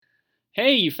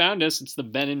Hey, you found us. It's the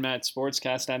Ben and Matt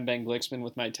Sportscast. I'm Ben Glicksman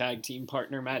with my tag team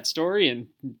partner, Matt Story, and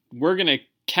we're going to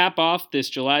cap off this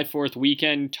July 4th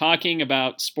weekend talking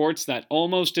about sports that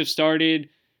almost have started,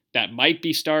 that might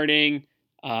be starting,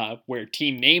 where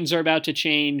team names are about to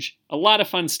change. A lot of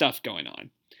fun stuff going on.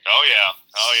 Oh yeah,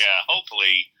 oh yeah.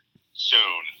 Hopefully soon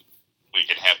we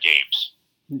can have games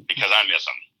because I miss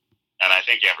them, and I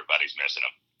think everybody's missing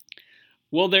them.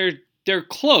 Well, they're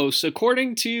close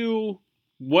according to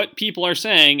what people are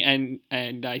saying,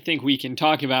 and I think we can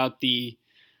talk about the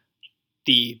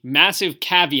massive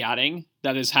caveating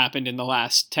that has happened in the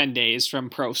last 10 days from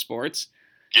pro sports.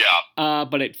 Yeah.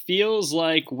 But it feels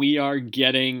like we are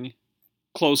getting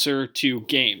closer to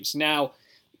games. Now,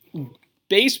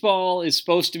 baseball is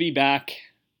supposed to be back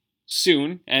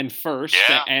soon and first.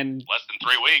 Yeah, and less than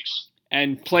 3 weeks.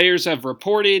 And players have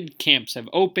reported, camps have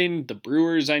opened. The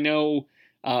Brewers, I know,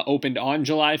 opened on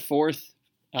July 4th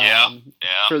Yeah.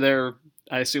 for their,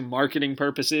 I assume, marketing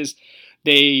purposes.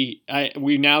 We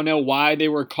now know why they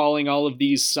were calling all of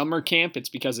these summer camp. It's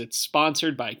because it's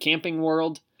sponsored by Camping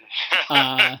World.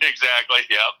 Exactly.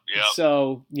 Yep.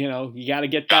 So, you got to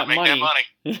get that make money. That money.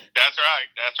 That's right.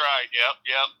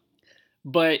 Yep.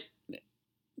 But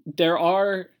there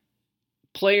are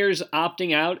players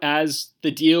opting out as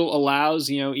the deal allows.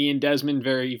 Ian Desmond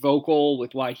very vocal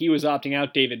with why he was opting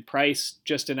out. David Price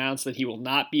just announced that he will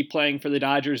not be playing for the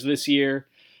Dodgers this year.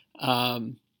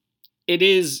 It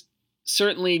is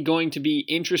certainly going to be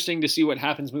interesting to see what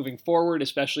happens moving forward,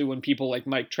 especially when people like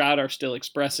Mike Trout are still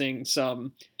expressing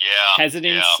some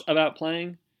hesitance about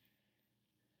playing.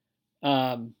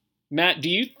 Matt, do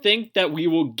you think that we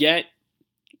will get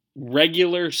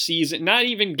regular season, not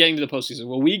even getting to the postseason,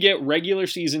 will we get regular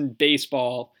season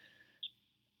baseball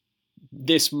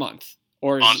this month?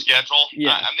 Or on schedule?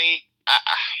 Yeah. I mean,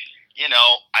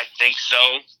 I think so.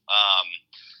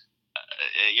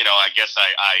 I guess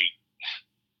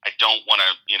I don't want to,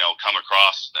 come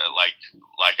across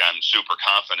like I'm super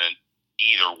confident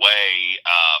either way,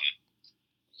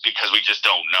 because we just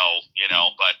don't know,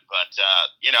 But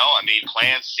I mean,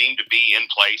 plans seem to be in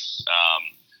place.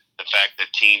 The fact that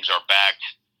teams are back,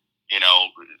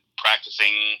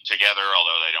 practicing together,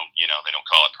 although they don't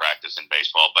call it practice in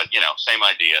baseball, but same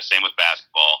idea. Same with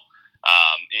basketball.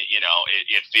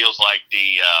 It feels like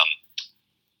the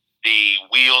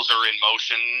wheels are in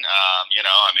motion.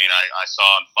 I mean, I saw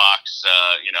on Fox,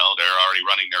 they're already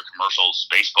running their commercials.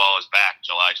 Baseball is back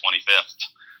July 25th.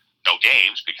 No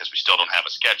games because we still don't have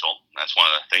a schedule. That's one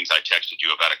of the things I texted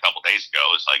you about a couple days ago.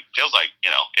 It's feels like,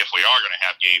 if we are going to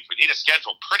have games, we need a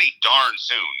schedule pretty darn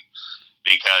soon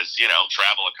because,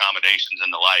 travel accommodations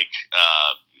and the like,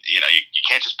 you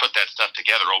can't just put that stuff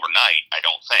together overnight, I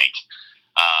don't think.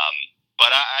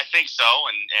 But I think so,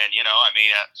 and I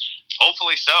mean,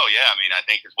 hopefully so. Yeah, I mean, I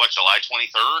think July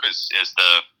 23rd is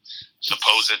the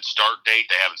supposed start date.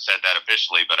 They haven't said that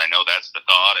officially, but I know that's the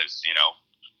thought.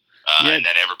 And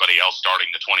then everybody else starting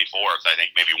the 24th. I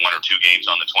think maybe one or two games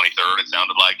on the 23rd. It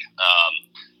sounded like,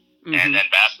 and then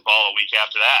basketball a week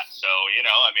after that. So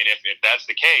I mean, if that's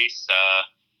the case,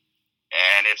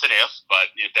 and it's an if, but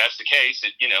if that's the case,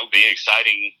 it be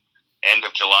exciting. End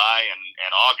of July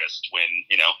and August when,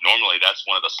 normally that's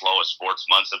one of the slowest sports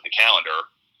months of the calendar.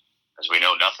 As we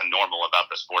know, nothing normal about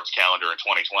the sports calendar in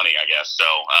 2020, I guess. So,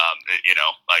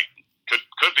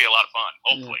 could be a lot of fun,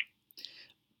 hopefully.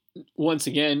 Once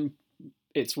again,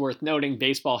 it's worth noting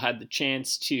baseball had the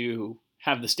chance to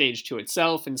have the stage to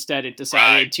itself. Instead, it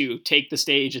decided to take the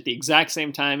stage at the exact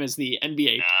same time as the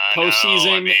NBA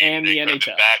postseason and the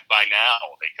NHL. Back by now,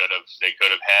 they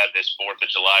could have had this 4th of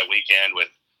July weekend with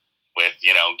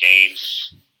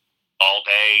games all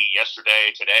day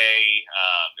yesterday, today,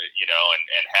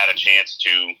 and had a chance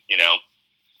to,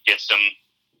 get some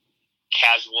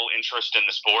casual interest in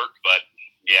the sport. But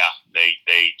yeah,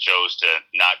 they chose to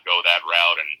not go that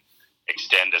route and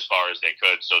extend as far as they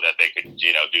could so that they could,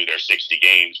 do their 60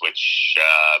 games, which,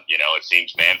 it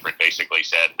seems Manfred basically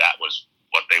said that was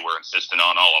what they were insisting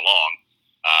on all along.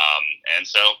 And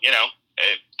so,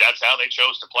 that's how they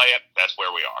chose to play it. That's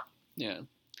where we are. Yeah.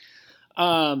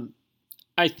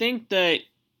 I think that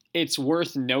it's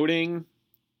worth noting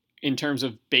in terms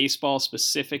of baseball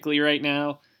specifically right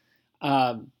now,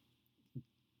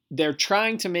 they're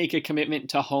trying to make a commitment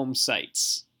to home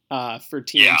sites for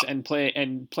teams and play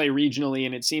regionally,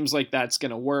 and it seems like that's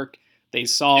going to work. They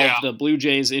solved the Blue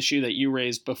Jays issue that you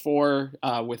raised before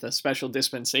with a special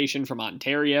dispensation from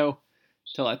Ontario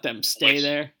to let them stay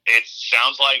there. It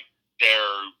sounds like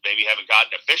they're maybe haven't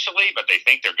gotten officially, but they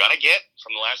think they're going to get,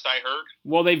 from the last I heard.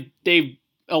 Well, they've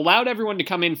allowed everyone to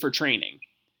come in for training.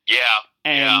 Yeah.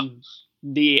 And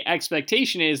the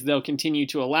expectation is they'll continue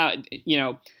to allow,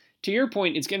 to your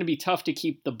point, it's going to be tough to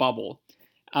keep the bubble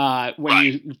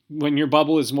Right. when your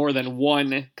bubble is more than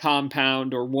one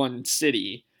compound or one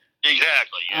city.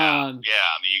 Exactly. Yeah. Yeah.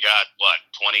 I mean, you got what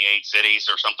 28 cities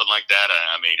or something like that.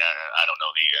 I mean, I don't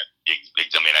know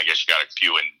I mean, I guess you got a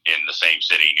few in the same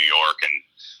city, New York and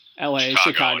L.A., Chicago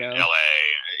and Chicago. L.A.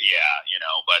 Yeah,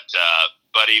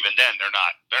 but even then, they're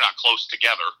not close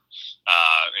together.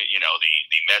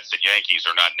 The Mets and Yankees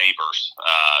are not neighbors.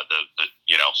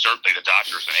 Certainly the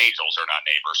Dodgers and Angels are not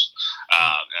neighbors.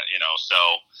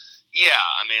 So yeah,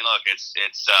 I mean, look, it's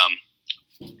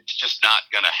just not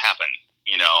going to happen.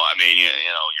 I mean,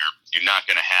 you're not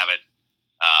going to have it.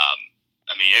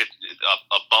 I mean,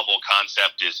 a bubble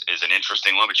concept is an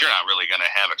interesting one, but you're not really going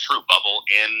to have a true bubble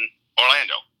in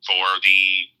Orlando for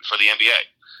the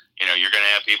NBA. You're going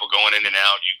to have people going in and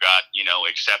out. You've got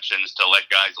exceptions to let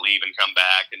guys leave and come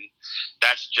back, and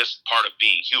that's just part of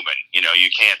being human. You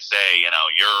can't say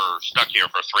you're stuck here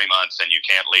for 3 months and you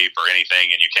can't leave for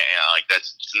anything, and you can't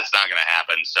that's not going to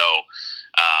happen. So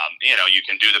you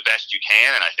can do the best you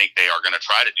can, and I think they are going to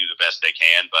try to do the best they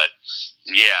can. But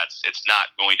yeah, it's not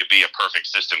going to be a perfect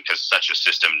system because such a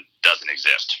system doesn't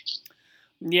exist.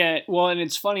 Yeah, well, and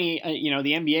it's funny,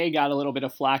 the NBA got a little bit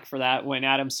of flack for that when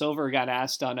Adam Silver got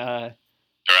asked on Right.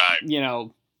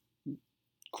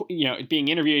 Being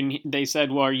interviewed, and they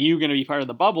said, "Well, are you going to be part of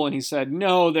the bubble?" And he said,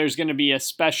 "No, there's going to be a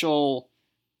special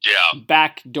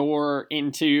back door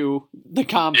into the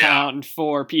compound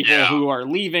for people who are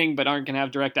leaving but aren't going to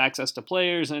have direct access to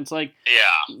players." And it's like,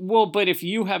 well, but if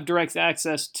you have direct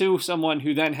access to someone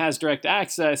who then has direct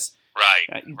access, right.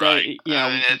 I mean,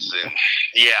 I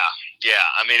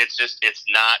mean, it's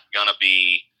not going to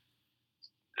be.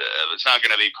 It's not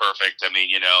going to be perfect. I mean,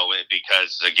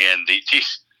 because again,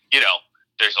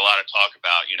 there's a lot of talk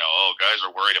about, guys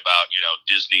are worried about,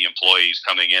 Disney employees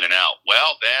coming in and out.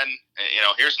 Well, then,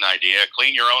 here's an idea: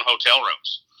 clean your own hotel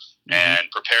rooms and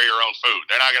prepare your own food.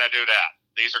 They're not going to do that.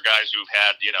 These are guys who've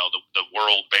had, the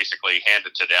world basically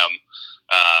handed to them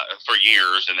for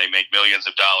years, and they make millions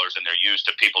of dollars, and they're used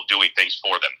to people doing things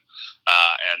for them.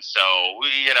 And so,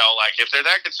 if they're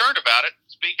that concerned about it,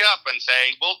 speak up and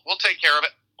say, we'll take care of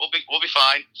it. We'll be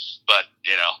fine. But,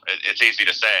 it's easy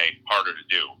to say, harder to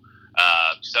do.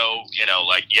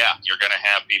 You're going to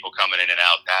have people coming in and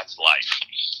out. That's life.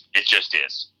 It just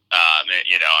is.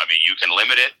 You can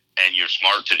limit it, and you're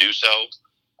smart to do so.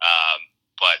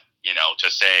 But to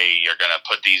say you're going to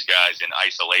put these guys in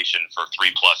isolation for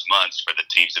 3+ months for the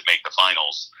teams that make the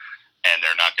finals, and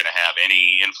they're not going to have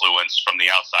any influence from the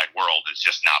outside world, it's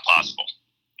just not possible.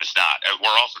 It's not.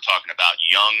 We're also talking about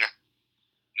young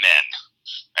men.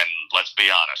 And let's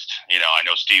be honest, I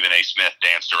know Stephen A. Smith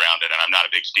danced around it, and I'm not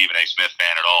a big Stephen A. Smith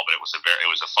fan at all, but it was a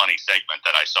funny segment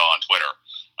that I saw on Twitter.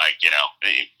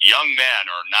 Young men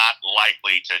are not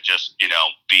likely to just, be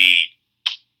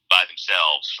by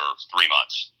themselves for 3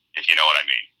 months, if you know what I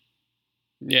mean.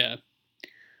 Yeah.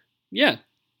 Yeah.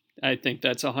 I think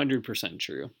that's 100%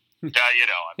 true.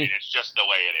 It's just the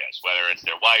way it is, whether it's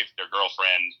their wife, their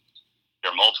girlfriend,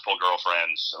 their multiple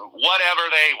girlfriends, whatever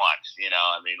they want.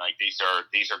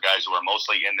 These are guys who are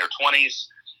mostly in their 20s,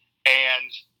 and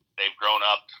they've grown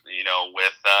up,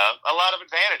 with a lot of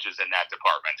advantages in that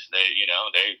department.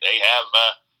 They have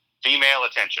female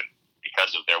attention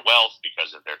because of their wealth,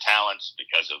 because of their talents,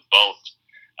 because of both.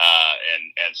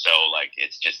 And so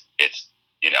it's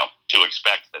to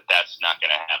expect that that's not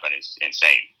going to happen is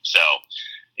insane. So,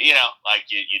 you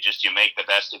make the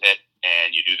best of it,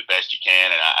 and you do the best you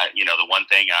can. And the one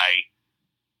thing I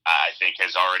think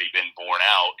has already been borne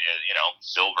out is,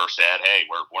 Silver said, hey,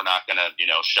 we're not going to,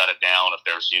 shut it down if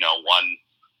there's,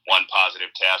 one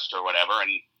positive test or whatever.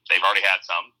 And they've already had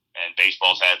some, and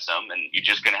baseball's had some, and you're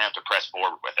just going to have to press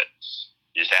forward with it.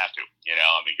 You just have to,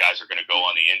 guys are going to go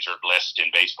on the injured list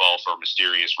in baseball for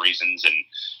mysterious reasons, and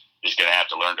you're just going to have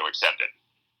to learn to accept it.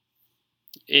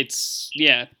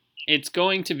 It's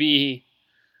going to be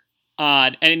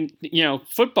odd. And,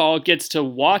 football gets to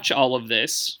watch all of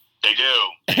this. They do.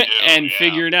 And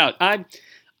figure it out.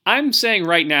 I'm saying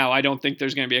right now, I don't think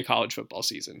there's going to be a college football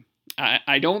season.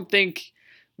 I don't think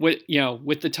with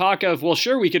the talk of, well,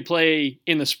 sure, we could play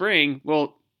in the spring.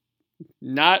 Well,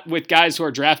 not with guys who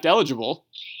are draft eligible.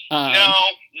 No.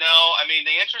 I mean,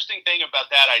 the interesting thing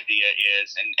about that idea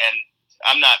is, and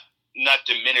I'm not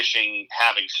diminishing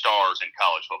having stars in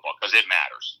college football, because it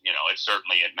matters.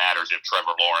 It matters if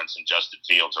Trevor Lawrence and Justin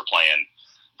Fields are playing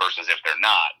versus if they're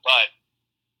not. But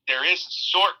there is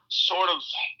sort of,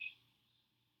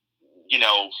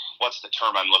 what's the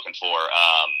term I'm looking for?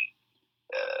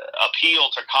 Appeal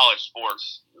to college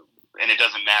sports, and it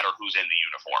doesn't matter who's in the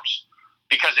uniforms,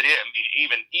 because it is. I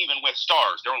mean, even with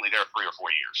stars, they're only there 3 or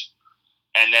 4 years.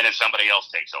 and then somebody else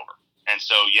takes over. And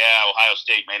so, yeah, Ohio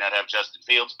State may not have Justin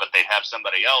Fields, but they have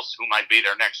somebody else who might be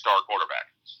their next star quarterback.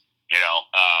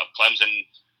 Clemson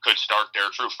could start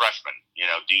their true freshman.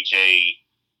 DJ,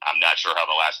 I'm not sure how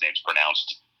the last name's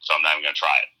pronounced, so I'm not even going to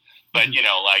try it. But,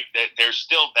 there's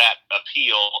still that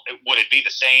appeal. Would it be the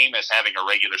same as having a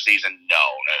regular season? No,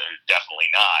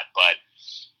 definitely not. But,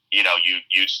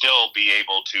 you'd still be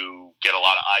able to get a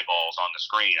lot of eyeballs on the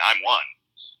screen. I'm one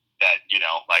that,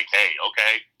 hey,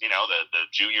 okay, the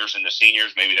juniors and the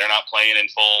seniors, maybe they're not playing in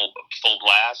full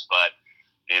blast, but,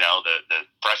 the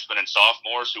freshmen and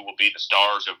sophomores who will be the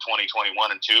stars of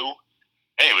 2021 and 2,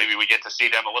 hey, maybe we get to see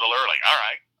them a little early. All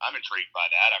right, I'm intrigued by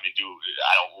that. I mean,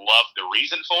 I don't love the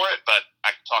reason for it, but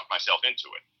I can talk myself into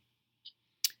it.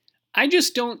 I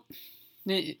just don't.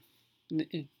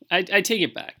 I take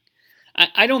it back.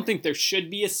 I don't think there should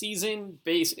be a season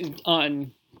based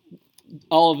on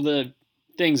all of the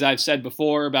things I've said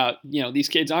before about, these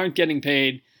kids aren't getting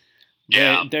paid.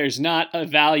 Yeah. There's not a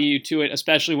value to it,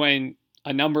 especially when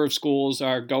a number of schools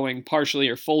are going partially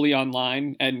or fully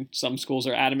online, and some schools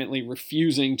are adamantly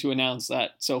refusing to announce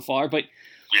that so far. But,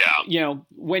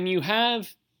 when you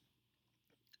have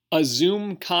a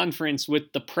Zoom conference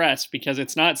with the press because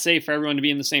it's not safe for everyone to be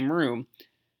in the same room,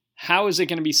 how is it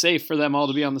going to be safe for them all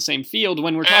to be on the same field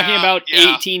when we're talking about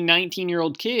 18,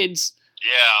 19-year-old kids?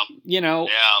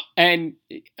 And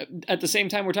at the same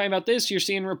time we're talking about this, you're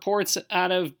seeing reports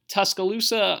out of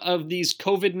Tuscaloosa of these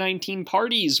COVID-19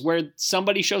 parties where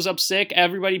somebody shows up sick,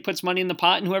 everybody puts money in the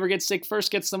pot, and whoever gets sick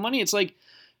first gets the money. It's like,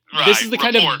 this is the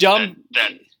kind of dumb...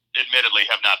 That admittedly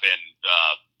have not been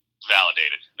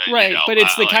validated. Right, but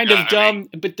it's the kind of dumb...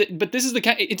 But this is the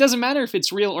kind... It doesn't matter if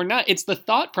it's real or not. It's the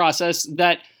thought process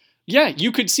that... Yeah,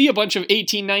 you could see a bunch of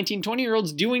 18, 19,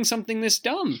 20-year-olds doing something this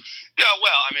dumb. Yeah,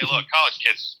 well, look, college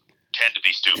kids tend to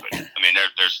be stupid.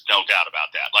 There's no doubt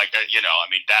about that.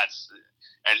 That's...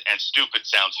 And stupid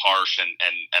sounds harsh, and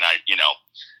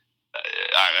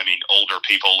older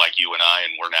people like you and I,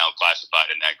 and we're now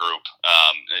classified in that group,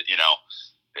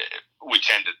 we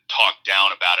tend to talk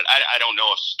down about it. I don't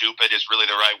know if stupid is really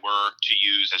the right word to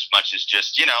use as much as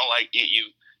just, you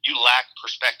lack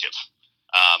perspective.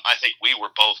 I think we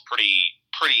were both pretty,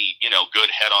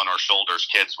 good head on our shoulders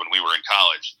kids when we were in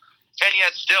college. And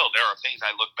yet still, there are things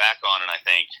I look back on and I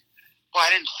think, well,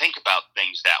 I didn't think about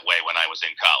things that way when I was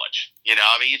in college. You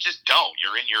just don't.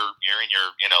 You're in your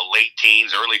late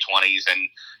teens, early 20s, and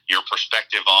your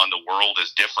perspective on the world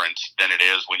is different than it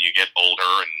is when you get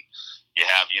older and you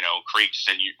have, creaks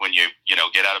and when you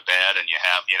get out of bed and you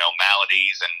have,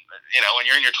 maladies and, when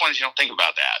you're in your 20s, you don't think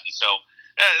about that. And so,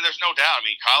 there's no doubt.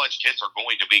 College kids are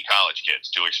going to be college kids.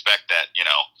 To expect that,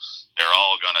 they're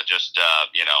all going to just,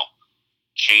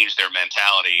 change their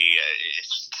mentality,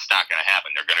 it's not going to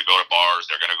happen. They're going to go to bars.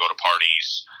 They're going to go to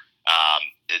parties.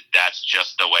 That's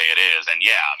just the way it is. And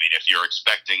if you're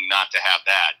expecting not to have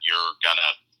that, you're going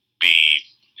to be,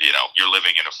 you're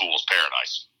living in a fool's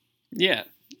paradise. Yeah.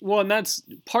 Well, and that's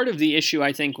part of the issue,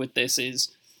 I think, with this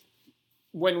is,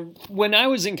 when I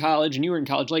was in college and you were in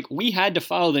college, we had to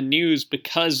follow the news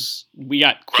because we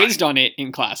got quizzed on it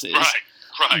in classes.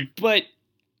 Right. But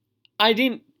I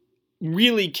didn't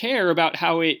really care about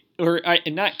how it, I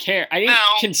didn't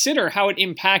consider how it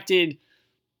impacted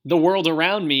the world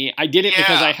around me. I did it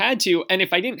because I had to, and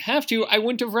if I didn't have to, I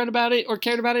wouldn't have read about it or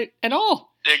cared about it at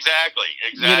all. Exactly.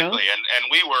 And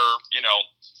we were,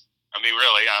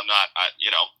 really, I'm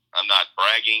not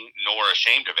bragging nor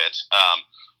ashamed of it.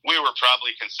 We were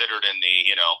probably considered in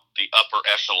the upper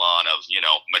echelon of,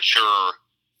 mature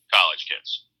college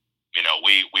kids.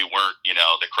 We weren't,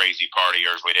 the crazy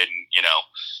partiers. We didn't,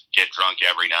 get drunk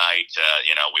every night.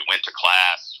 We went to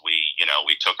class.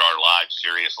 We took our lives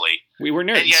seriously. We were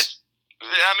nerds. And yet,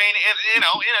 in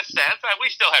a sense, we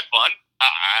still had fun.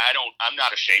 I'm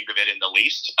not ashamed of it in the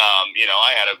least.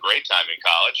 I had a great time in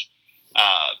college.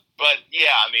 But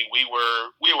yeah, we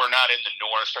were not in the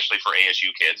norm, especially for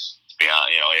ASU kids.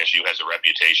 ASU has a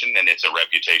reputation, and it's a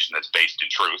reputation that's based in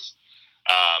truth.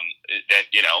 That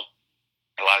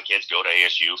a lot of kids go to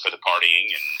ASU for the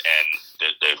partying, and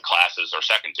the classes are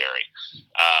secondary.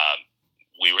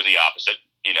 We were the opposite,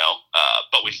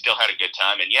 but we still had a good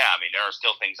time. And yeah, there are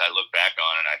still things I look back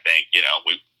on, and I think,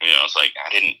 it's like I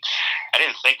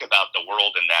didn't think about the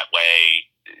world in that way,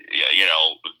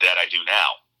 that I do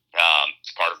now.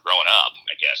 It's part of growing up,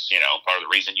 I guess. Part of the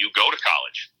reason you go to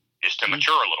college is to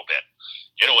mature a little bit,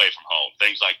 get away from home,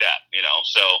 things like that.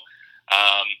 So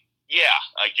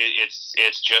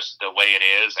it's just the way it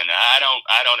is, and I don't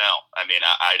know.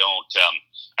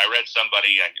 I read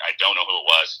somebody, I don't know who it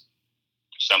was.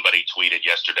 Somebody tweeted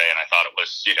yesterday, and I thought it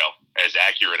was as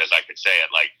accurate as I could say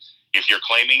it. if you're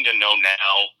claiming to know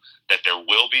now that there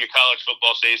will be a college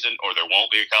football season or there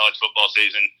won't be a college football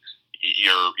season,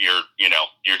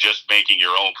 you're just making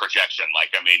your own projection. Like,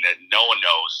 I mean, that no one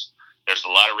knows. There's a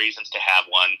lot of reasons to have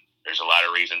one. There's a lot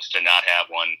of reasons to not have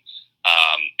one.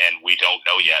 And we don't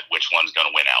know yet which one's going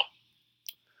to win out.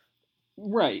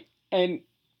 Right. And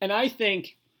I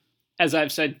think, as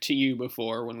I've said to you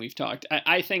before when we've talked,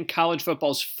 I think college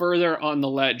football's further on the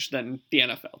ledge than the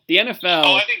NFL. The NFL.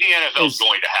 Oh, I think the NFL is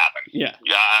going to happen. Yeah.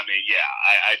 Yeah. I mean, yeah.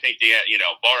 I think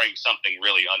barring something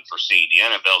really unforeseen, the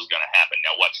NFL is going to happen.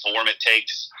 Now, what form it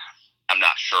takes, I'm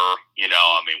not sure.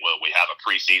 I mean, will we have a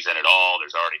preseason at all?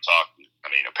 There's already talk. I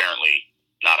mean, apparently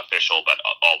not official, but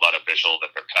all but official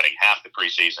that they're cutting half the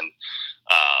preseason,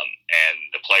 and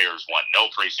the players want no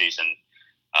preseason.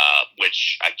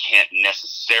 Which I can't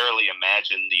necessarily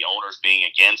imagine the owners being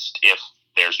against if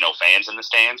there's no fans in the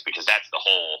stands, because that's the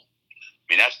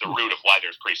root of why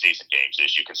there's preseason games,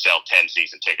 is you can sell 10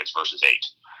 season tickets versus 8.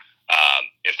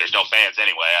 If there's no fans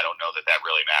anyway, I don't know that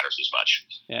really matters as much.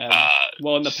 Yeah.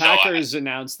 And the Packers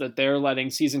announced that they're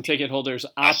letting season ticket holders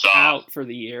opt out for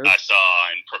the year. I saw,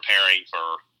 and preparing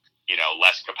for,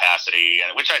 less capacity,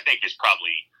 which I think is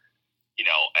probably,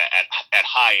 at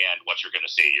high end, what you're going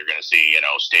to see. You're going to see,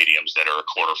 stadiums that are a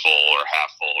quarter full or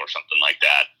half full or something like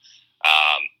that.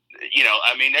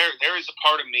 I mean, there is a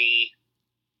part of me,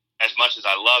 as much as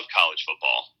I love college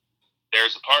football,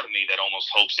 there's a part of me that almost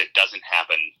hopes it doesn't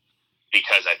happen,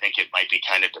 because I think it might be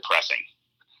kind of depressing.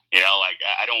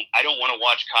 I don't want to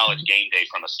watch college game day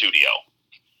from a studio.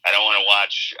 I don't want to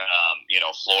watch,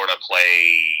 Florida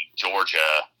play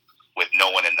Georgia with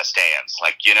no one in the stands.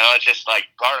 It's just like,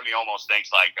 part of me almost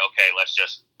thinks like, okay, let's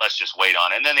just wait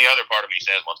on it. And then the other part of me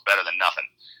says, well, it's better than nothing.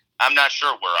 I'm not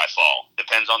sure where I fall.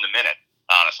 Depends on the minute,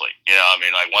 honestly. I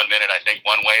mean, like, one minute I think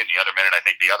one way, and the other minute I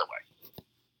think the other way.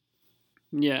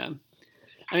 Yeah.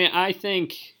 I mean, I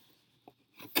think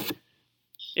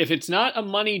if it's not a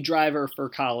money driver for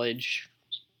college,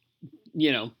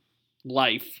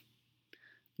 life,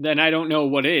 then I don't know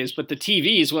what is. But the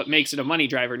TV is what makes it a money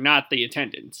driver, not the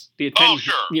attendance. Oh,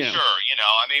 sure, sure.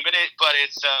 I mean, but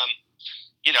it's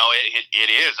it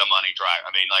is a money driver.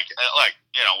 I mean,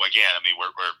 again, I mean, we're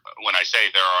when I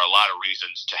say there are a lot of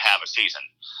reasons to have a season,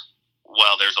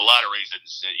 well, there's a lot of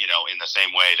reasons, in the same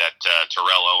way that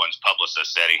Terrell Owens' publicist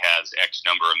said he has X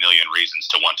number of million reasons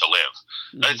to want to live.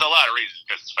 Mm-hmm. It's a lot of reasons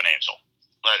because it's financial.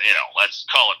 But, let's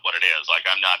call it what it is. Like,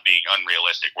 I'm not being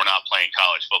unrealistic. We're not playing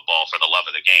college football for the love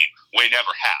of the game. We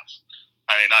never have.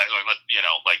 I mean,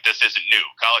 this isn't new.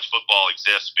 College football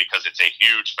exists because it's a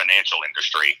huge financial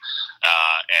industry.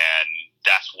 And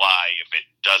that's why, if it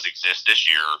does exist this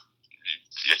year,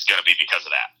 it's going to be because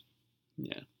of that.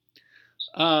 Yeah.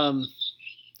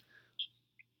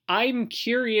 I'm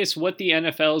curious what the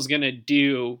NFL is going to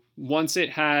do once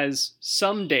it has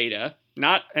some data.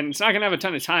 And it's not going to have a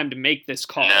ton of time to make this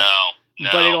call. No.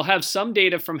 But it'll have some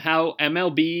data from how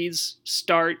MLB's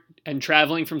start and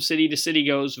traveling from city to city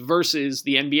goes versus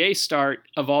the NBA start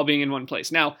of all being in one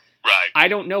place. Now, right. I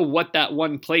don't know what that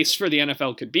one place for the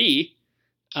NFL could be,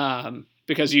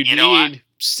 because you need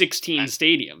 16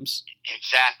 stadiums.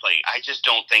 Exactly. I just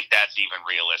don't think that's even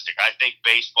realistic. I think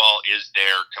baseball is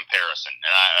their comparison. And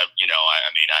I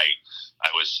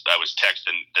was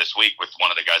texting this week with one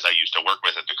of the guys I used to work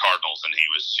with at the Cardinals, and he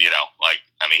was,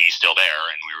 he's still there,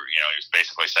 and we were, he was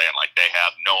basically saying, like, they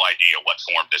have no idea what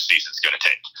form this season's going to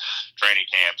take. Training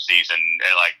camp season,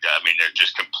 they're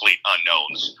just complete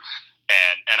unknowns.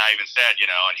 And I even said,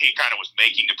 and he kind of was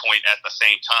making the point at the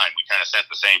same time. We kind of sent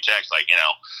the same text, like,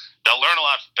 they'll learn a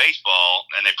lot from baseball,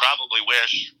 and they probably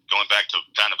wish, going back to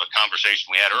kind of a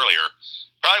conversation we had earlier,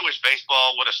 probably wish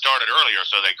baseball would have started earlier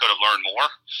so they could have learned more.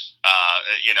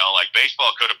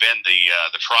 Baseball could have been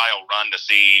the trial run to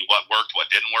see what worked, what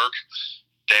didn't work.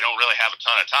 They don't really have a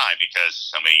ton of time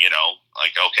because,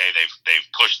 they've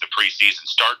pushed the preseason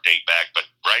start date back, but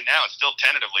right now it's still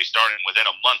tentatively starting within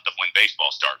a month of when baseball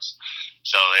starts.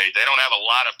 So they don't have a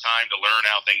lot of time to learn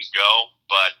how things go,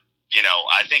 but,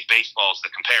 I think baseball is the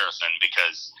comparison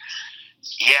because,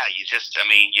 you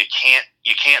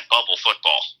can't bubble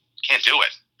football. Can't do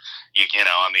it.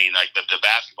 The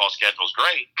basketball schedule is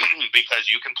great because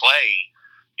you can play,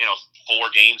 4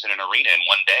 games in an arena in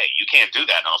one day. You can't do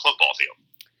that on a football field.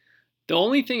 The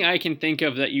only thing I can think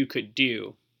of that you could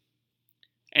do,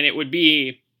 and it would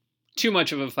be too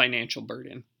much of a financial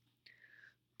burden,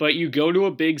 but you go to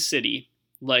a big city,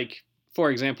 like, for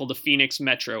example, the Phoenix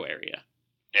metro area.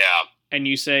 Yeah. And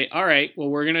you say, all right, well,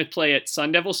 we're going to play at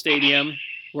Sun Devil Stadium.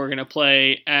 We're going to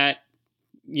play at,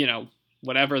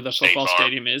 whatever the football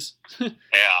stadium is. Yeah.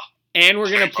 And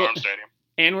we're going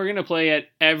to play at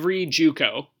every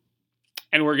JUCO.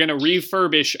 and we're going to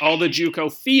refurbish all the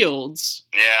JUCO fields.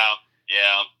 Yeah.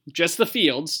 Just the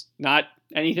fields, not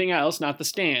anything else, not the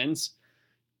stands,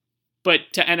 but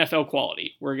to NFL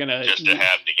quality. We're going to... Just to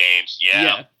have the games. Yeah.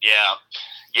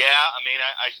 I mean,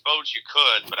 I suppose you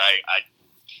could, but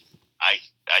I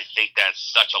think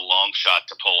that's such a long shot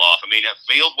to pull off. I mean,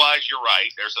 field-wise, you're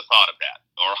right. There's a thought of that.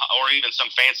 Or even some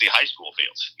fancy high school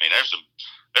fields. I mean,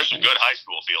 there's some good high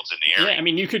school fields in the area. Yeah, I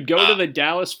mean, you could go to the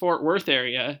Dallas-Fort Worth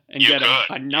area and get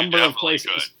a number of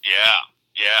places. Could. Yeah.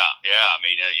 I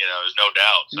mean, there's no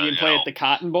doubt. So, you can play at the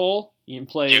Cotton Bowl. You can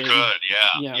play. You could,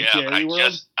 Jerry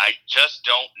World. I just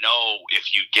don't know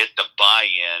if you get the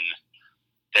buy-in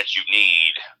that you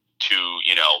need to,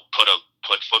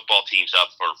 put football teams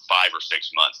up for 5 or 6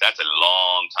 months. That's a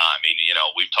long time. I mean,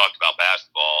 we've talked about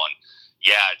basketball, and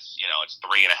it's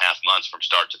 3.5 months from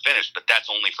start to finish, but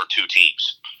that's only for 2 teams.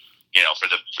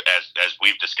 As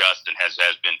we've discussed and has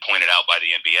been pointed out by the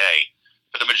NBA,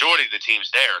 for the majority of the teams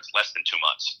there, it's less than 2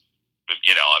 months.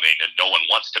 No one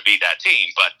wants to be that team,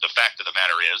 but the fact of the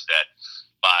matter is that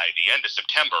by the end of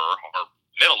September or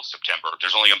middle of September,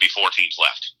 there's only going to be 4 teams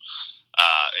left.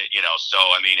 So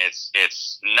I mean,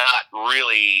 it's not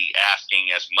really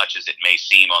asking as much as it may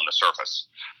seem on the surface.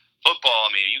 Football,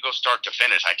 I mean, you go start to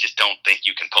finish, I just don't think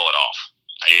you can pull it off.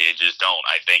 I just don't.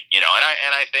 I think, and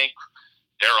I think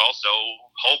they're also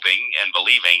hoping and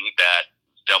believing that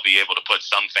they'll be able to put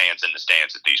some fans in the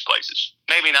stands at these places.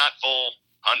 Maybe not full,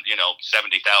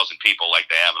 70,000 people like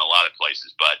they have in a lot of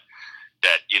places, but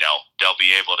that, they'll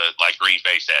be able to, like Green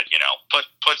Bay said,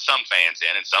 put some fans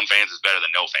in, and some fans is better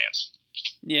than no fans.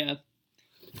 Yeah.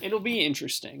 It'll be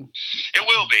interesting. It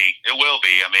will be.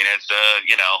 I mean, it's,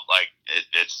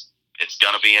 it's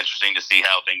going to be interesting to see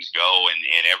how things go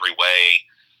in every way.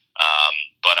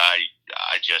 But I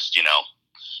just,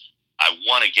 I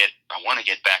want to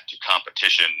get back to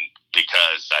competition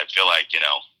because I feel like,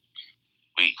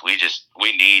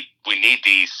 we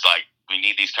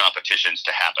need these competitions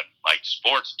to happen. Like,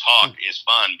 sports talk is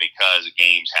fun because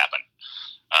games happen.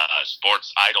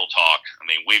 Sports idle talk. I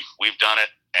mean, we've done it,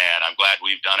 and I'm glad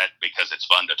we've done it because it's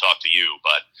fun to talk to you.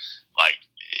 But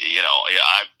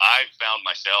I've found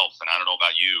myself, and I don't know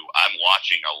about you, I'm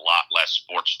watching a lot less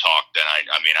sports talk than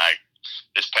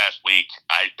this past week,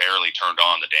 I barely turned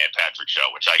on the Dan Patrick Show,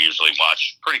 which I usually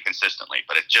watch pretty consistently,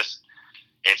 but it's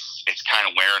kind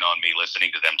of wearing on me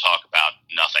listening to them talk about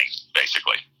nothing,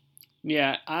 basically.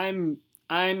 Yeah, I'm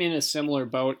in a similar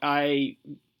boat. A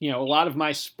lot of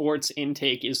my sports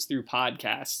intake is through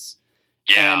podcasts.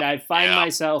 Yeah, and I find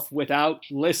myself, without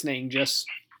listening, just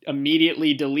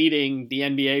immediately deleting the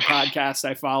NBA podcasts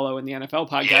I follow and the NFL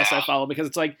podcasts I follow, because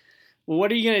it's like, well,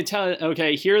 what are you going to tell?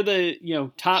 Okay, here are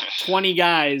the top 20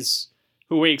 guys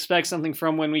who we expect something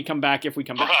from when we come back, if we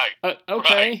come back. Right.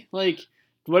 Okay, like,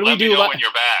 what do Let we do? Me know when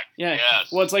you're back. Yeah.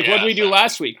 Yes. Well, it's like, what did we do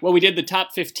last week? Well, we did the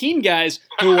top 15 guys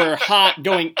who were hot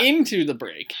going into the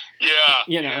break. Yeah.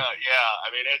 Yeah. I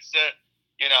mean, it's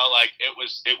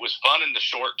it was fun in the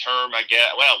short term, I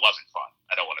guess. Well, it wasn't fun.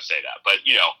 I don't want to say that, but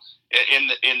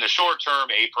in the short term,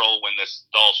 April, when this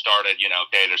all started,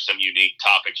 okay, there's some unique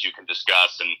topics you can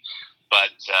discuss,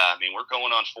 but I mean, we're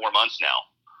going on 4 months now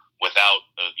without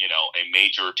a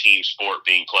major team sport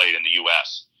being played in the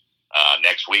U.S.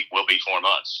 Next week will be 4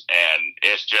 months, and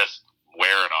it's just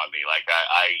wearing on me. Like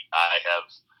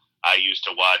I used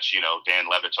to watch, Dan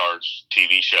Le Batard's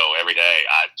TV show every day.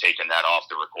 I've taken that off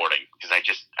the recording because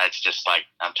it's just like,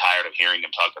 I'm tired of hearing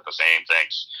them talk about the same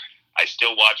things. I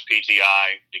still watch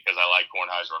PTI because I like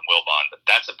Kornheiser and Wilbon, but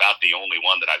that's about the only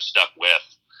one that I've stuck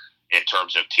with in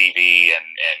terms of TV and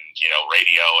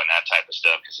radio and that type of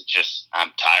stuff, because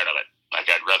I'm tired of it. Like,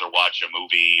 I'd rather watch a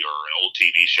movie or an old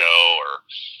TV show or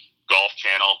Golf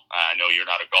Channel. I know you're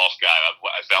not a golf guy.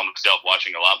 I found myself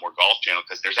watching a lot more Golf Channel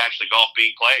because there's actually golf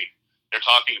being played. They're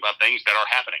talking about things that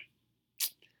are happening.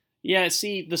 Yeah,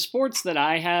 see, the sports that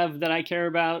I have that I care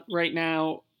about right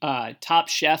now,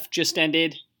 Top Chef just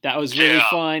ended. That was really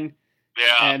fun.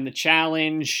 Yeah. And the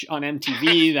challenge on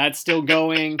MTV, that's still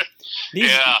going.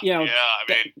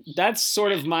 That's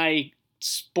sort of my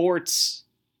sports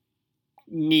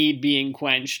need being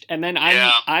quenched. And then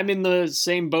I'm in the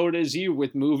same boat as you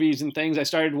with movies and things. I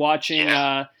started watching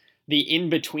The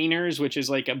In-Betweeners, which is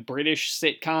like a British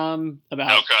sitcom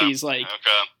about these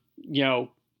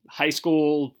high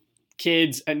school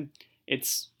kids, and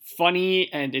it's funny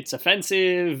and it's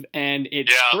offensive and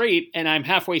it's great, and I'm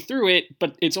halfway through it,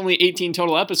 but it's only 18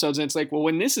 total episodes, and it's like, well,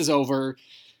 when this is over,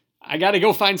 I got to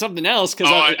go find something else,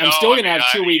 because I'm still going to have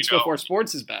 2 weeks before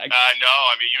sports is back. I know.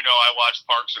 I mean, I watched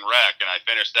Parks and Rec, and I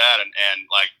finished that, and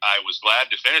like, I was glad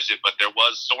to finish it, but there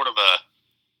was sort of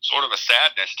sort of a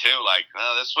sadness too. Like,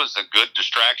 this was a good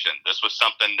distraction. This was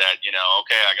something that,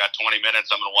 okay, I got 20 minutes,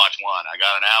 I'm going to watch one. I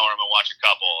got an hour, I'm going to watch a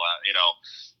couple.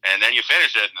 And then you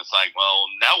finish it, and it's like, well,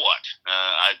 now what?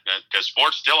 Because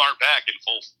sports still aren't back in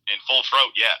full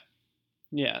throat yet.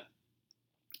 Yeah.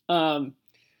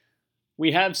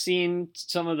 We have seen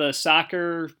some of the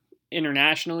soccer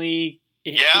internationally.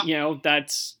 Yeah.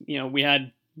 That's we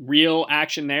had real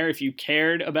action there. If you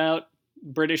cared about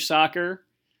British soccer,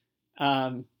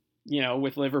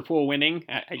 with Liverpool winning.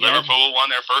 Liverpool won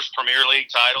their first Premier League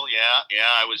title. Yeah.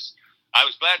 I was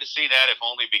glad to see that, if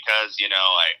only because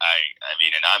I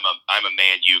mean, and I'm a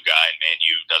Man U guy, and Man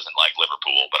U doesn't like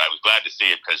Liverpool, but I was glad to see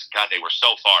it because God, they were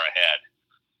so far ahead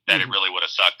that it really would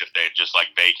have sucked if they had just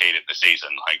vacated the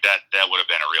season. Like that would have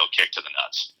been a real kick to the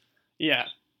nuts. Yeah.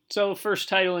 So first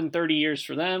title in 30 years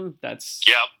for them. That's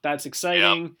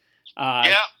exciting.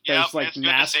 Yep. There's it's NASCAR.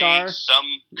 Good to see some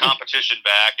competition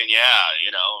back, and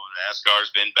NASCAR's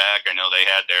been back. I know they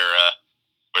had their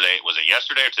was it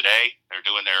yesterday or today? They're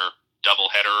doing their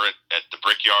double header at the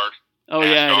Brickyard. Oh,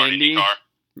 NASCAR, yeah, at Indy. IndyCar.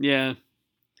 Yeah.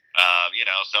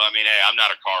 So I mean, hey, I'm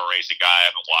not a car racing guy. I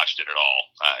haven't watched it at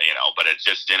all. But it's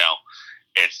just,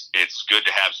 it's good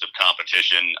to have some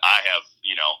competition. I have,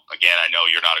 again, I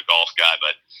know you're not a golf guy,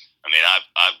 but I mean,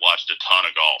 I've watched a ton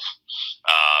of golf.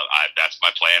 That's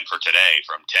my plan for today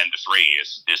from 10 to 3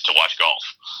 is to watch golf.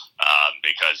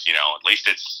 Because, at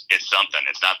least it's something.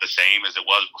 It's not the same as it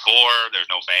was before. There's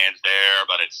no fans there,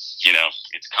 but it's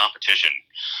competition,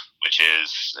 which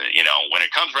is, when it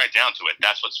comes right down to it,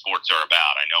 that's what sports are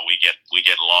about. I know we get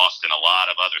lost in a lot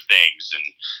of other things and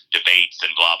debates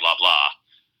and blah, blah, blah.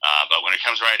 But when it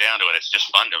comes right down to it, it's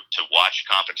just fun to watch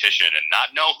competition and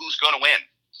not know who's going to win.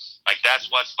 Like, that's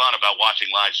what's fun about watching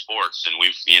live sports. And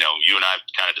we've, you and I have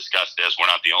kind of discussed this. We're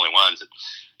not the only ones. It's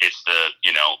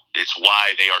it's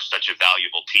why they are such a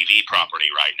valuable TV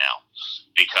property right now,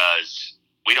 because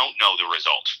we don't know the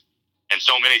result. And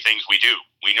so many things we do.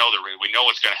 We know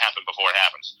what's going to happen before it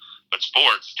happens. But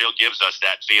sports still gives us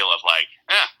that feel of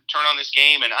turn on this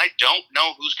game and I don't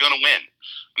know who's going to win.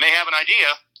 I may have an idea,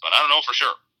 but I don't know for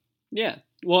sure. Yeah.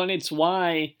 Well, and it's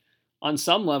why, on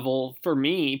some level, for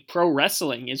me, pro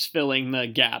wrestling is filling the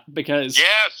gap because,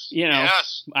 yes.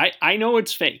 I know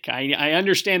it's fake. I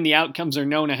understand the outcomes are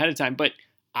known ahead of time, but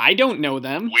I don't know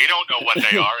them. We don't know what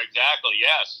they are. Exactly.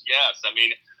 Yes. I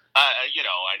mean, I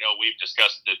know we've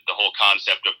discussed the whole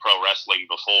concept of pro wrestling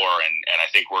before, and I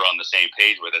think we're on the same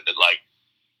page with it, that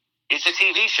it's a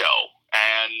TV show.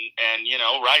 And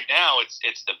right now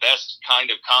it's the best kind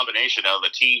of combination of a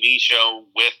TV show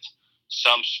with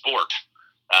some sport.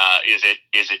 Is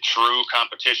it true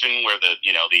competition where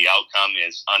the outcome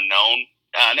is unknown?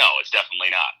 No, it's definitely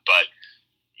not. But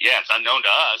yeah, it's unknown to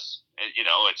us.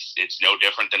 It's no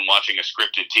different than watching a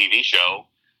scripted TV show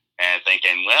and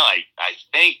thinking, well, I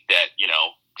think that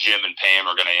Jim and Pam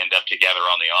are going to end up together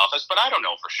on The Office, but I don't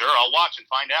know for sure. I'll watch and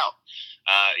find out.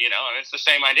 And it's the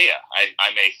same idea.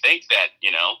 I may think that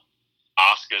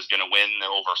Asuka's going to win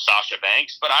over Sasha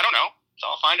Banks, but I don't know. So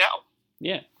I'll find out.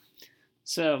 Yeah.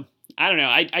 So I don't know.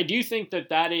 I do think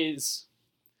that is.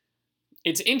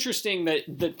 It's interesting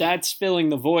that's filling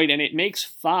the void, and it makes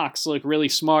Fox look really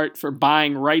smart for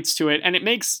buying rights to it, and it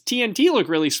makes TNT look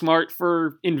really smart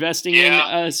for investing in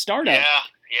a startup.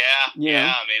 Yeah. I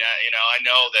mean, I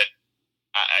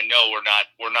know we're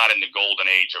not in the golden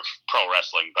age of pro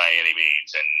wrestling by any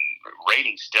means, and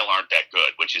ratings still aren't that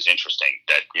good, which is interesting.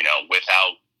 That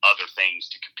without other things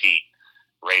to compete,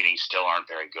 ratings still aren't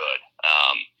very good.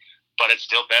 But it's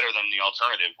still better than the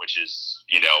alternative, which is,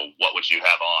 what would you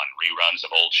have on? Reruns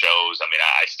of old shows? I mean,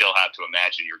 I still have to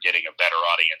imagine you're getting a better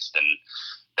audience than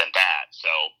that. So,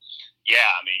 yeah,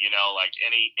 I mean,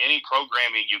 any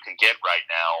programming you can get right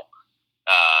now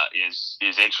is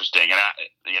interesting. And,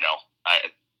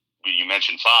 you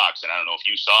mentioned Fox, and I don't know if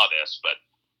you saw this, but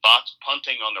Fox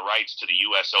punting on the rights to the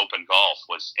U.S. Open golf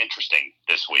was interesting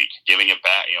this week, giving it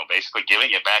back, basically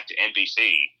giving it back to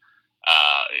NBC.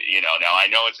 Now I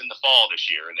know it's in the fall this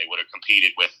year, and they would have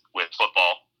competed with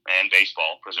football and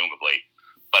baseball, presumably,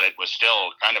 but it was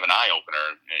still kind of an eye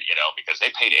opener, because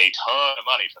they paid a ton of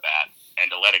money for that,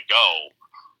 and to let it go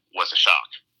was a shock.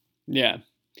 Yeah.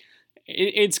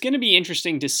 It's going to be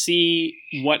interesting to see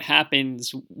what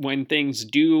happens when things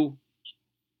do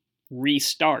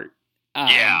restart,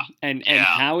 and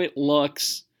how it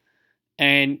looks,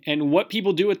 and what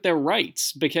people do with their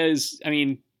rights, because I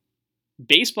mean,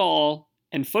 baseball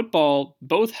and football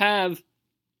both have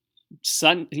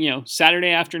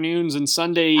Saturday afternoons and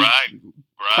Sunday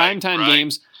primetime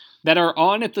games that are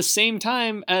on at the same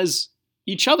time as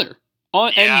each other.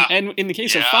 And in the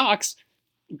case of Fox,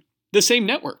 the same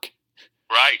network.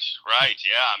 Right.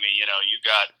 Yeah. I mean, you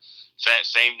got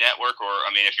same network, or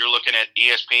I mean, if you're looking at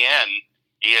ESPN,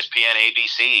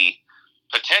 ABC,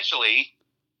 potentially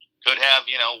could have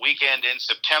weekend in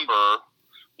September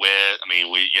with. I mean,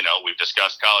 we've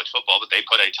discussed college football, but they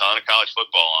put a ton of college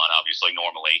football on, obviously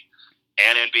normally,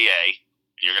 and NBA.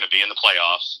 You're going to be in the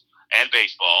playoffs, and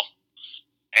baseball,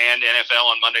 and NFL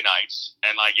on Monday nights.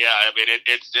 And I mean,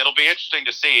 it'll be interesting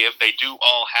to see if they do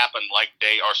all happen like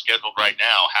they are scheduled right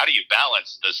now. How do you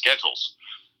balance the schedules?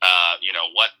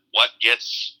 What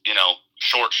gets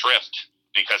short shrift,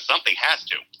 because something has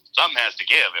to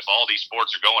give if all these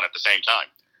sports are going at the same time.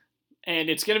 And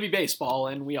it's going to be baseball,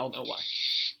 and we all know why.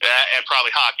 And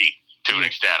probably hockey to an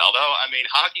extent. Although, I mean,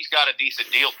 hockey's got a decent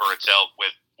deal for itself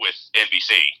with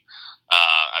NBC.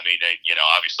 I mean,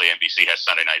 obviously NBC has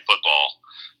Sunday Night Football,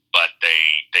 but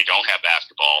they don't have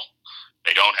basketball.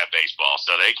 They don't have baseball,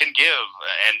 so they can give,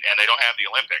 and they don't have the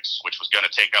Olympics, which was going to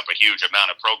take up a huge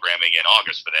amount of programming in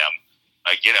August for them.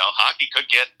 Hockey could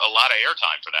get a lot of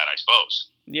airtime for that, I suppose.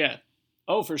 Yeah.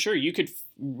 Oh, for sure. You could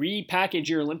repackage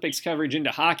your Olympics coverage into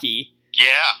hockey.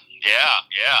 Yeah.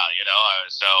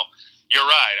 So you're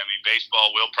right. I mean,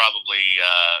 baseball will probably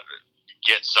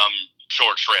get some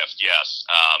short shrift, yes.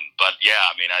 But yeah,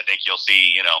 I mean, I think you'll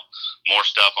see, more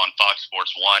stuff on Fox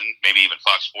Sports 1, maybe even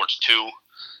Fox Sports 2,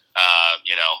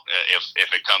 if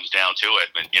it comes down to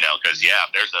it. But, because,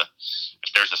 if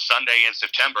there's a Sunday in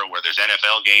September where there's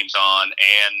NFL games on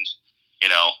and,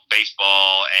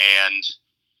 baseball and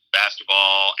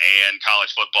basketball and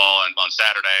college football and on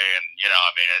Saturday, and,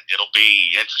 I mean, it'll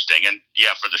be interesting. And,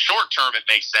 yeah, for the short term, it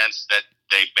makes sense that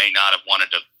they may not have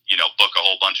wanted to, book a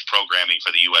whole bunch of programming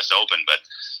for the U.S. Open, but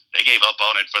they gave up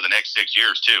on it for the next 6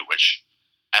 years, too, which,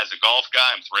 as a golf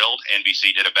guy, I'm thrilled.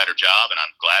 NBC did a better job, and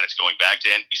I'm glad it's going back to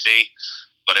NBC,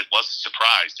 but it was a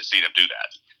surprise to see them do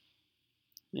that.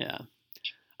 Yeah.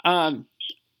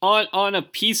 On a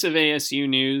piece of ASU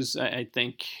news, I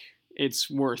think it's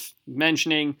worth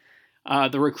mentioning,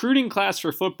 the recruiting class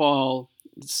for football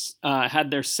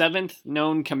had their 7th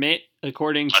known commit,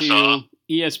 according to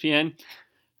ESPN.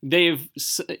 They've,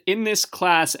 in this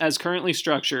class as currently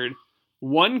structured,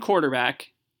 1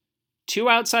 quarterback, 2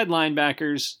 outside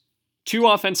linebackers, 2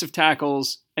 offensive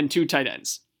tackles, and 2 tight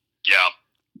ends.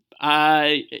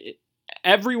 Yeah.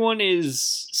 Everyone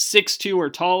is 6'2"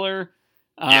 or taller.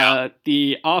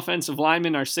 The offensive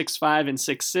linemen are 6'5" and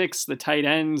 6'6". The tight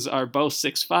ends are both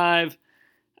 6'5".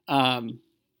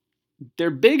 They're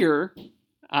bigger.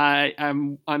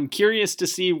 I'm curious to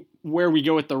see where we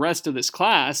go with the rest of this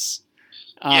class.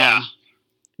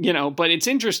 But it's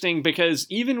interesting because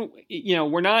even,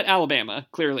 we're not Alabama,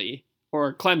 clearly,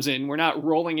 or Clemson. We're not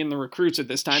rolling in the recruits at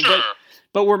this time, sure.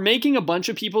 but we're making a bunch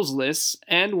of people's lists,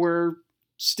 and we're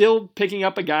still picking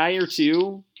up a guy or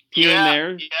two here and there.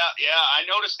 Yeah. I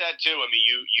noticed that too. I mean,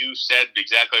 you said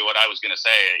exactly what I was going to say.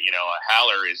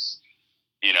 Haller is,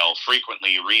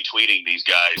 frequently retweeting these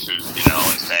guys who, and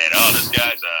saying, oh, this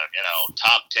guy's a,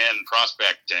 top 10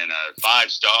 prospect and a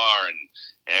 5-star, and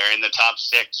they're in the top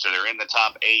 6 or they're in the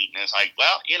top 8. And it's like,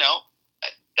 well,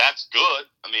 that's good.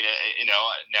 I mean,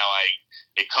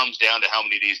 it comes down to how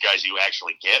many of these guys you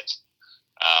actually get.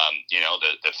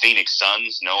 The Phoenix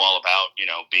Suns know all about,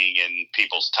 being in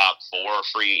people's top 4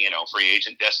 free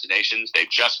agent destinations. They've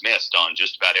just missed on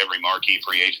just about every marquee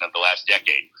free agent of the last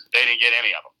decade. They didn't get any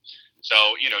of them. So,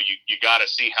 you got to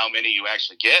see how many you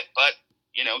actually get, but,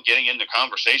 getting into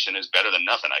conversation is better than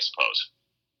nothing, I suppose.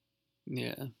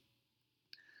 Yeah.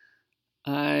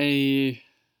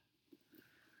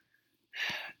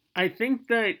 I think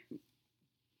that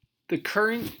the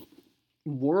current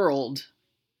world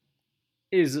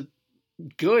is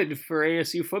good for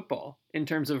ASU football in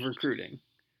terms of recruiting.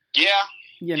 Yeah.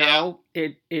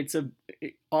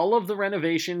 All of the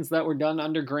renovations that were done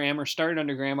under Graham or started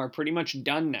under Graham are pretty much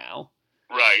done now.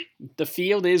 Right. The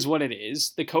field is what it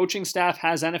is. The coaching staff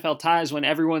has NFL ties when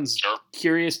everyone's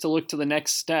curious to look to the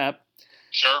next step.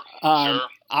 Sure.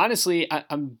 Honestly,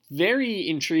 I'm very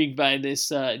intrigued by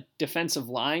this defensive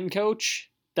line coach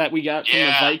that we got from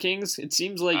the Vikings. It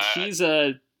seems like he's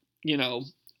a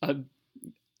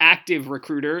active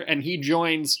recruiter, and he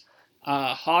joins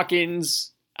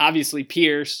Hawkins, obviously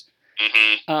Pierce,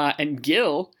 and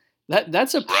Gill.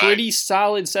 That's a pretty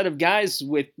solid set of guys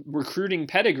with recruiting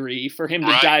pedigree for him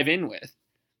to dive in with.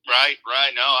 Right.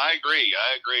 No, I agree.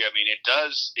 I mean, it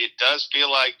does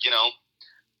feel like,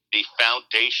 the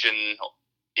foundation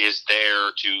is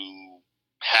there to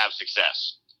have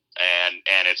success.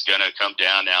 And it's going to come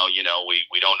down now,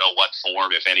 we don't know what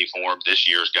form, if any form, this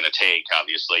year is going to take,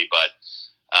 obviously, but,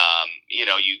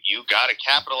 you got to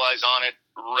capitalize on it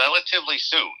relatively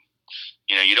soon.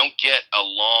 you don't get a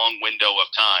long window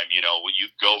of time. When you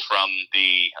go from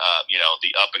the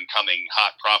the up and coming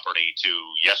hot property to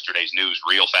yesterday's news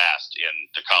real fast in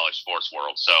the college sports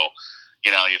world. So,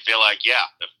 you feel like,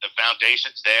 the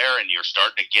foundation's there, and you're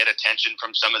starting to get attention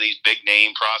from some of these big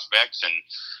name prospects, and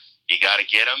you got to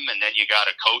get them, and then you got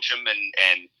to coach them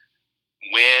and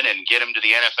win and get them to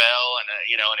the NFL,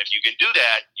 and if you can do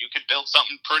that, you could build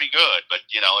something pretty good. But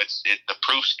the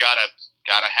proof's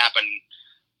gotta happen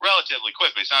relatively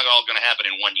quickly. It's not all going to happen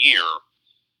in 1 year,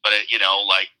 but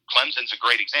like Clemson's a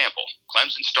great example.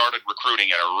 Clemson started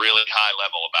recruiting at a really high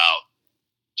level about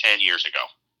 10 years ago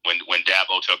when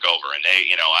Dabo took over, and they,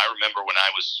 I remember when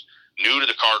I was new to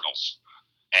the Cardinals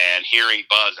and hearing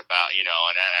buzz about, and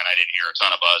I didn't hear a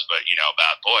ton of buzz, but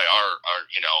about, boy, our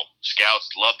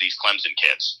scouts love these Clemson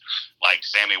kids like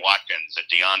Sammy Watkins and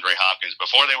DeAndre Hopkins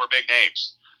before they were big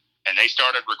names. And they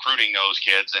started recruiting those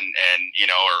kids, and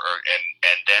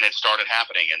then it started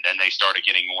happening, and then they started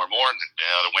getting more and more, and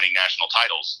they're winning national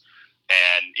titles.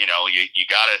 And you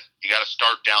gotta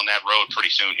start down that road pretty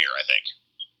soon here, I think.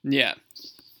 Yeah,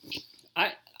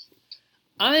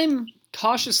 I'm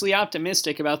cautiously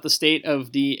optimistic about the state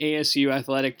of the ASU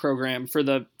athletic program for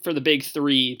the big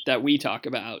three that we talk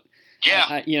about.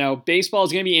 Yeah, baseball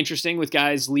is going to be interesting with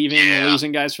guys leaving and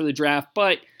losing guys for the draft,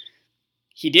 but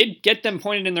he did get them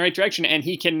pointed in the right direction, and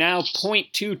he can now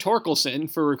point to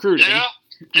Torkelson for recruiting. Yeah.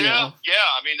 I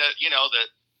mean,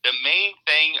 the main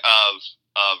thing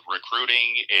of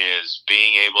recruiting is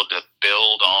being able to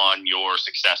build on your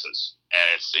successes. And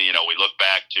it's, we look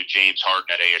back to James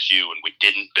Harden at ASU, and we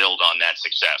didn't build on that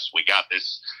success. We got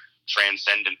this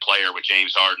transcendent player with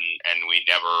James Harden, and we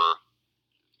never,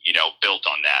 built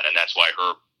on that. And that's why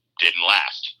Herb didn't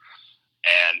last.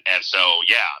 And so,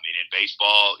 I mean, in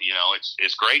baseball,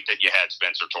 it's great that you had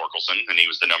Spencer Torkelson, and he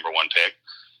was the number one pick.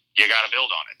 You got to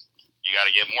build on it. You got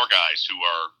to get more guys who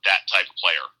are that type of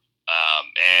player.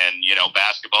 And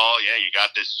basketball, you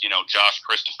got this, Josh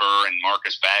Christopher and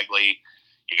Marcus Bagley.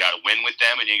 You got to win with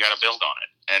them, and you got to build on it.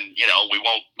 And we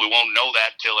won't know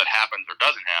that till it happens or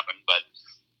doesn't happen. But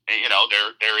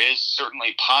there is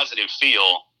certainly positive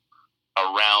feel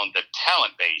around the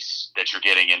talent base that you're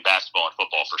getting in basketball and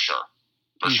football for sure.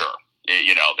 For sure.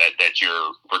 That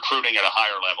you're recruiting at a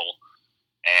higher level.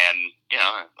 And,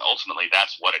 ultimately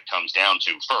that's what it comes down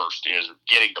to first is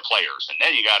getting the players. And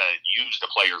then you got to use the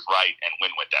players right and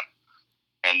win with them.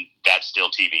 And that's still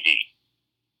TBD.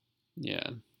 Yeah.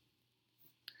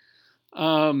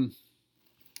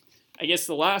 I guess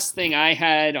the last thing I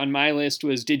had on my list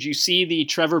was, did you see the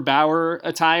Trevor Bauer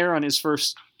attire on his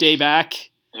first day back?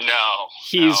 No.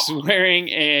 He's wearing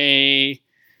a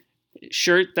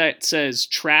shirt that says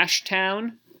Trash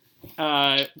Town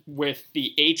with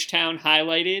the H-Town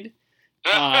highlighted.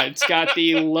 It's got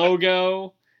the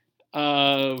logo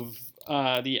of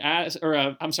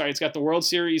it's got the World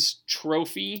Series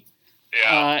trophy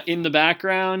in the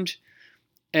background,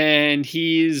 and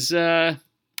he's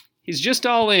just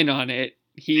all in on it.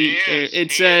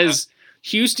 It says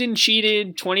Houston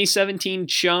cheated 2017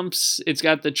 chumps. It's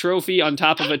got the trophy on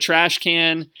top of a trash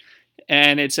can,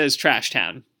 and it says Trash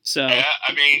Town. So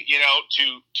I mean,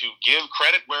 to give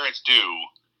credit where it's due,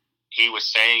 he was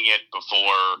saying it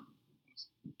before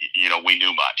we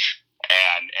knew much,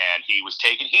 and he was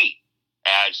taking heat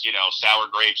as sour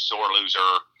grapes, sore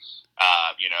loser.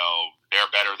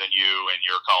 They're better than you, and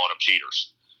you're calling them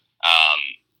cheaters.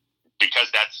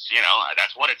 Because that's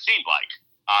what it seemed like.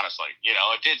 Honestly,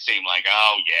 it did seem like,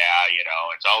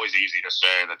 it's always easy to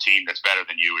say the team that's better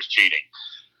than you is cheating,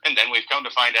 and then we've come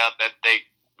to find out that they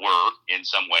were in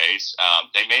some ways.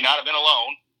 They may not have been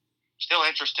alone. Still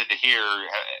interested to hear,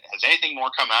 has anything more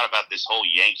come out about this whole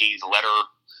Yankees letter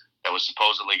that was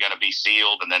supposedly going to be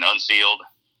sealed and then unsealed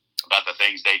about the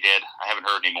things they did? I haven't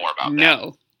heard any more about that.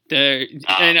 No.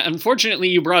 And unfortunately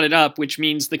you brought it up, which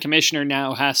means the commissioner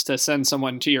now has to send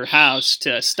someone to your house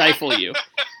to stifle you.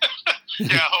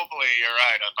 Yeah, hopefully you're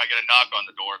right. If I get a knock on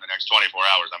the door in the next 24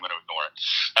 hours, I'm going to ignore it.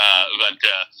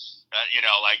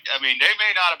 They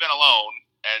may not have been alone.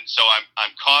 And so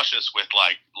I'm cautious with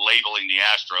labeling the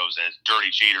Astros as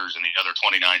dirty cheaters, and the other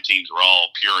 29 teams were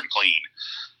all pure and clean.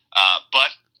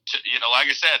 But like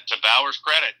I said, to Bauer's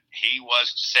credit, he was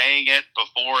saying it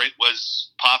before it was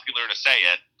popular to say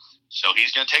it. So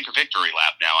he's going to take a victory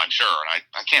lap now, I'm sure, and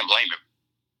I can't blame him.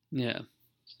 Yeah,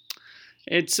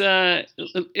 it's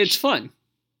fun.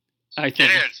 I think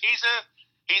it is.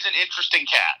 He's an interesting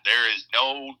cat. There is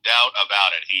no doubt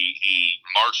about it. He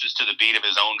marches to the beat of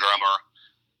his own drummer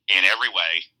in every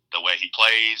way. The way he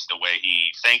plays, the way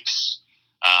he thinks,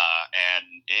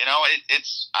 and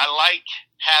I like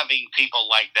having people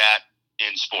like that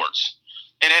in sports.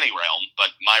 in any realm, but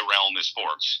my realm is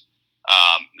sports.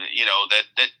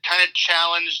 That kind of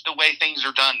challenge the way things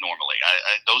are done normally.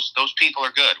 Those people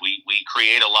are good. We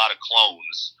create a lot of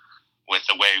clones with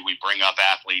the way we bring up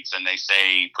athletes, and they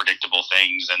say predictable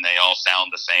things, and they all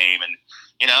sound the same. And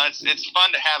it's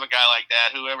fun to have a guy like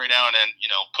that who every now and then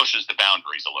pushes the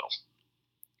boundaries a little.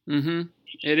 Mm-hmm.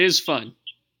 It is fun.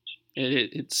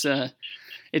 It's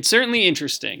certainly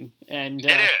interesting, and it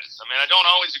is. I mean, I don't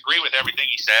always agree with everything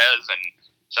he says, and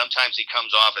sometimes he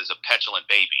comes off as a petulant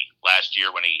baby. Last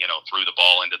year when he, threw the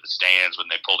ball into the stands when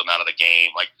they pulled him out of the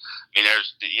game. Like, I mean,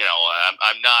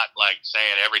 I'm not like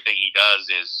saying everything he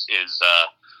does is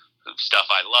stuff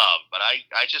I love, but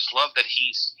I just love that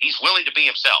he's willing to be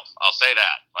himself. I'll say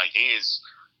that. Like,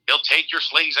 he'll take your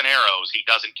slings and arrows. He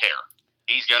doesn't care.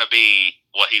 He's going to be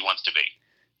what he wants to be.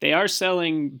 They are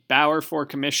selling Bauer for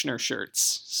commissioner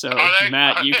shirts, so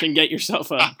Matt, you can get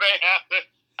yourself a.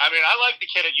 I mean, I like the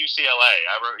kid at UCLA.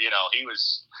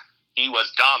 He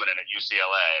was dominant at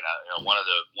UCLA, and one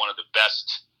of the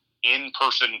best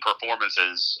in-person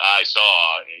performances I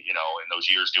saw, in those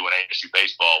years doing ASU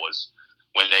baseball was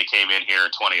when they came in here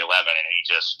in 2011, and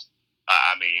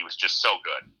he was just so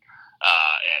good.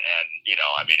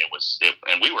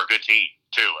 And we were a good team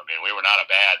too. I mean, we were not a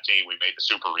bad team. We made the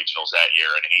super regionals that year,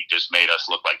 and he just made us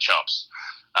look like chumps.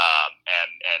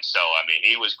 So, I mean,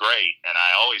 he was great, and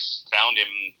I always found him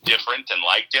different and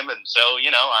liked him, and so,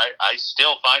 I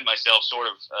still find myself sort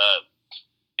of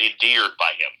endeared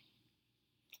by him.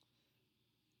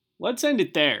 Let's end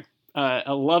it there.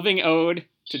 A loving ode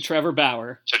to Trevor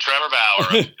Bauer. To Trevor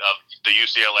Bauer of the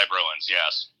UCLA Bruins,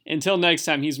 yes. Until next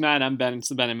time, he's Matt, I'm Ben. It's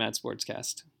the Ben and Matt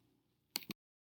Sportscast.